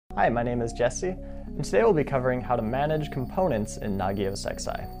Hi, my name is Jesse, and today we'll be covering how to manage components in Nagios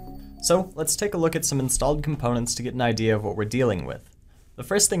XI. So let's take a look at some installed components to get an idea of what we're dealing with. The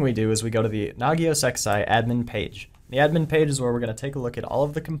first thing we do is we go to the Nagios XI admin page. The admin page is where we're going to take a look at all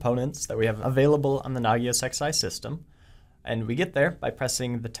of the components that we have available on the Nagios XI system. And we get there by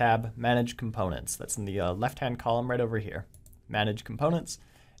pressing the tab Manage Components. That's in the left-hand column right over here. Manage Components.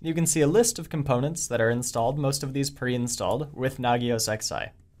 And you can see a list of components that are installed, most of these pre-installed, with Nagios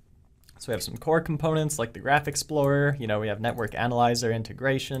XI. So we have some core components like the Graph Explorer, we have Network Analyzer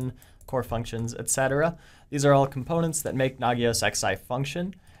integration, core functions, etc. These are all components that make Nagios XI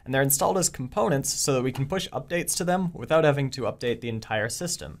function, and they're installed as components so that we can push updates to them without having to update the entire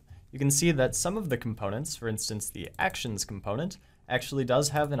system. You can see that some of the components, for instance the Actions component, actually does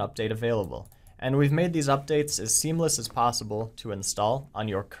have an update available. And we've made these updates as seamless as possible to install on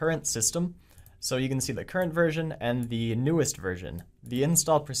your current system. So you can see the current version and the newest version. The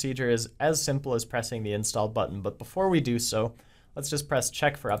install procedure is as simple as pressing the install button, but before we do so, let's just press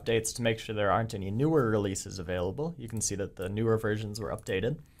check for updates to make sure there aren't any newer releases available. You can see that the newer versions were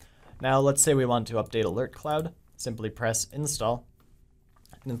updated. Now let's say we want to update Alert Cloud. Simply press install.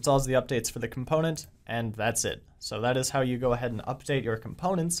 It installs the updates for the component, and that's it. So that is how you go ahead and update your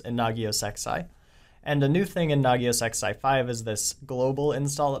components in Nagios XI. And a new thing in Nagios XI5 is this global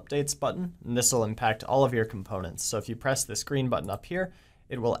install updates button, and this will impact all of your components. So if you press this green button up here,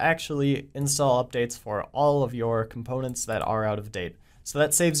 it will actually install updates for all of your components that are out of date. So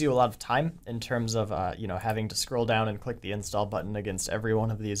that saves you a lot of time in terms of having to scroll down and click the install button against every one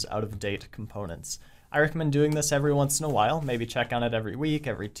of these out of date components. I recommend doing this every once in a while, maybe check on it every week,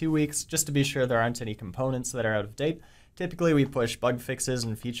 every 2 weeks, just to be sure there aren't any components that are out of date. Typically we push bug fixes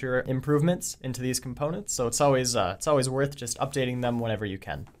and feature improvements into these components, so it's always worth just updating them whenever you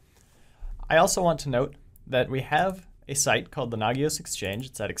can. I also want to note that we have a site called the Nagios Exchange.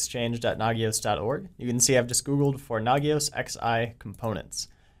 It's at exchange.nagios.org. You can see I've just Googled for Nagios XI Components.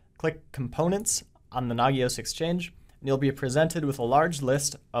 Click Components on the Nagios Exchange, and you'll be presented with a large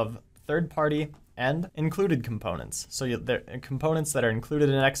list of third-party and included components. So the components that are included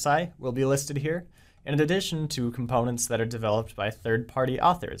in XI will be listed here, in addition to components that are developed by third-party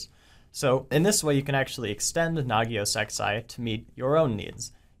authors. So in this way, you can actually extend Nagios XI to meet your own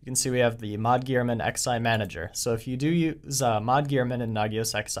needs. You can see we have the Modgearman XI Manager. So if you do use Modgearman in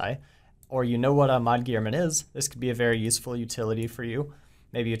Nagios XI, or you know what a Modgearman is, this could be a very useful utility for you.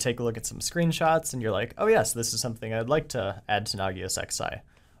 Maybe you take a look at some screenshots and you're like, oh yes, this is something I'd like to add to Nagios XI.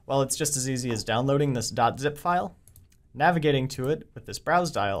 Well, it's just as easy as downloading this .zip file, navigating to it with this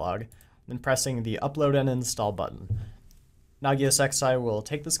browse dialog, then pressing the Upload and Install button. Nagios XI will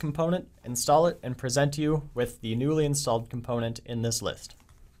take this component, install it, and present you with the newly installed component in this list.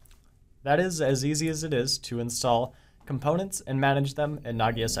 That is as easy as it is to install components and manage them in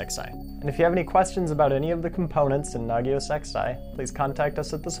Nagios XI. And if you have any questions about any of the components in Nagios XI, please contact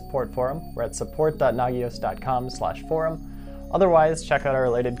us at the support forum. We're at support.nagios.com/forum. Otherwise, check out our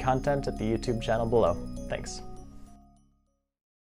related content at the YouTube channel below. Thanks.